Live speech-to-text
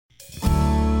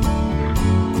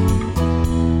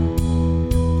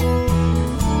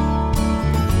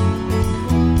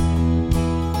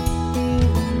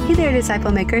there,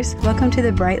 Disciple Makers. Welcome to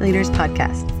the Bright Leaders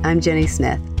Podcast. I'm Jenny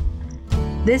Smith.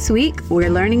 This week, we're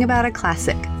learning about a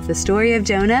classic, the story of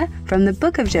Jonah from the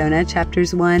book of Jonah,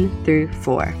 chapters 1 through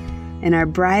 4. And our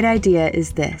bright idea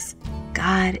is this: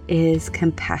 God is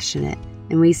compassionate.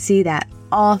 And we see that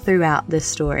all throughout this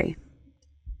story.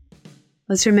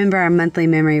 Let's remember our monthly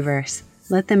memory verse.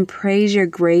 Let them praise your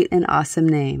great and awesome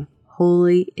name.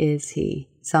 Holy is he.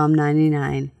 Psalm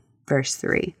 99, verse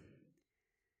 3.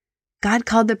 God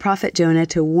called the prophet Jonah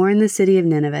to warn the city of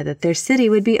Nineveh that their city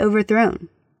would be overthrown.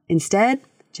 Instead,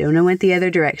 Jonah went the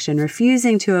other direction,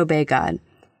 refusing to obey God.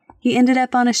 He ended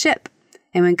up on a ship,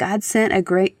 and when God sent a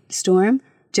great storm,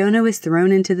 Jonah was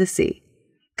thrown into the sea.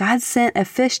 God sent a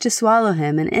fish to swallow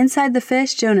him, and inside the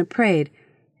fish, Jonah prayed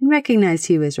and recognized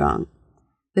he was wrong.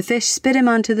 The fish spit him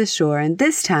onto the shore, and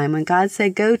this time when God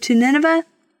said, "Go to Nineveh,"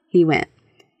 he went.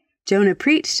 Jonah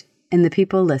preached, and the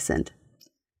people listened.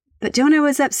 But Jonah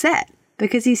was upset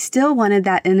because he still wanted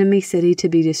that enemy city to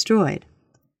be destroyed.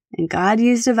 And God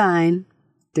used a vine,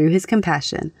 through his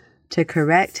compassion, to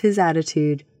correct his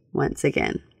attitude once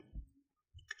again.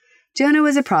 Jonah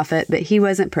was a prophet, but he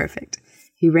wasn't perfect.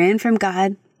 He ran from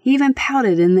God. He even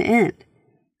pouted in the end.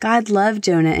 God loved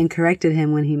Jonah and corrected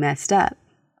him when he messed up.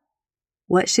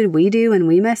 What should we do when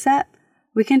we mess up?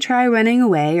 We can try running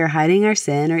away or hiding our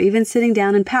sin or even sitting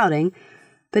down and pouting,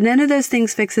 but none of those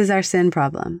things fixes our sin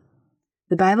problem.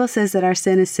 The Bible says that our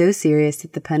sin is so serious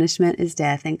that the punishment is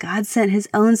death, and God sent his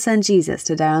own son Jesus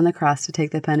to die on the cross to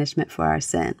take the punishment for our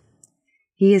sin.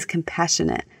 He is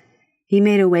compassionate. He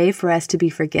made a way for us to be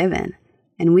forgiven,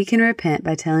 and we can repent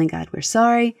by telling God we're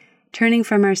sorry, turning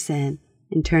from our sin,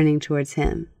 and turning towards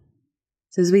him.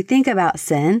 So as we think about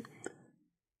sin,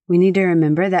 we need to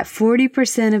remember that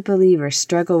 40% of believers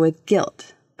struggle with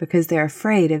guilt because they're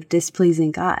afraid of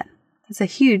displeasing God. That's a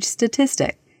huge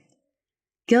statistic.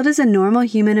 Guilt is a normal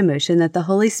human emotion that the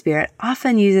Holy Spirit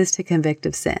often uses to convict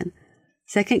of sin.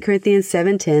 2 Corinthians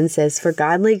 7:10 says, "For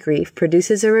godly grief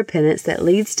produces a repentance that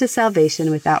leads to salvation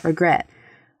without regret,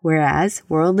 whereas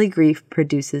worldly grief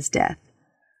produces death."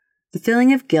 The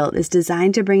feeling of guilt is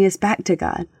designed to bring us back to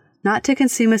God, not to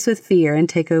consume us with fear and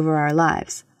take over our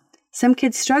lives. Some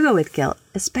kids struggle with guilt,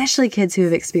 especially kids who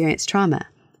have experienced trauma.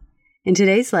 In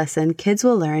today's lesson, kids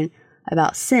will learn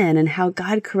about sin and how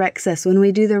God corrects us when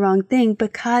we do the wrong thing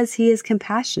because he is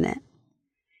compassionate.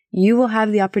 You will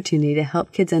have the opportunity to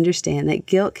help kids understand that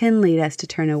guilt can lead us to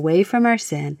turn away from our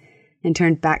sin and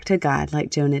turn back to God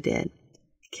like Jonah did.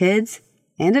 Kids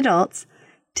and adults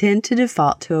tend to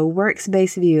default to a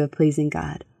works-based view of pleasing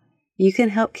God. You can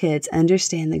help kids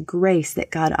understand the grace that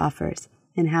God offers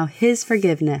and how his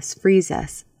forgiveness frees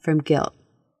us from guilt.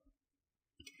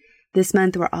 This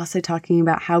month, we're also talking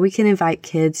about how we can invite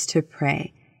kids to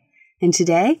pray. And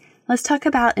today, let's talk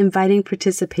about inviting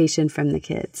participation from the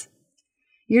kids.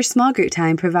 Your small group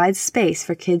time provides space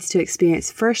for kids to experience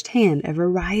firsthand a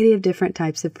variety of different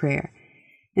types of prayer.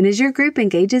 And as your group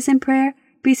engages in prayer,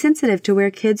 be sensitive to where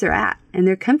kids are at and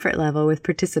their comfort level with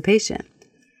participation.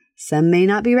 Some may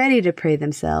not be ready to pray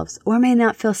themselves or may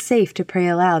not feel safe to pray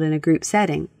aloud in a group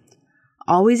setting.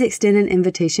 Always extend an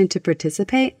invitation to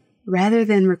participate rather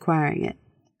than requiring it.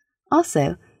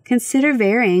 Also, consider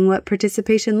varying what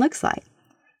participation looks like.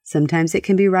 Sometimes it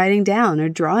can be writing down or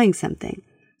drawing something.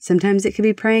 Sometimes it can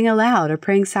be praying aloud or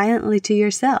praying silently to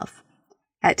yourself.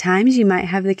 At times, you might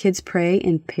have the kids pray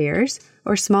in pairs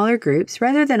or smaller groups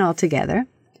rather than all together.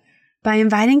 By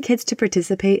inviting kids to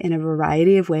participate in a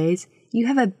variety of ways, you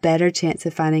have a better chance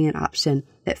of finding an option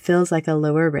that feels like a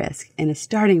lower risk and a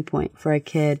starting point for a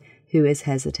kid who is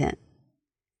hesitant.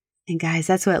 And guys,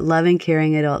 that's what loving,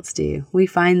 caring adults do. We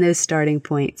find those starting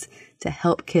points to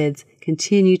help kids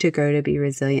continue to grow to be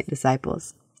resilient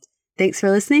disciples. Thanks for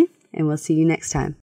listening, and we'll see you next time.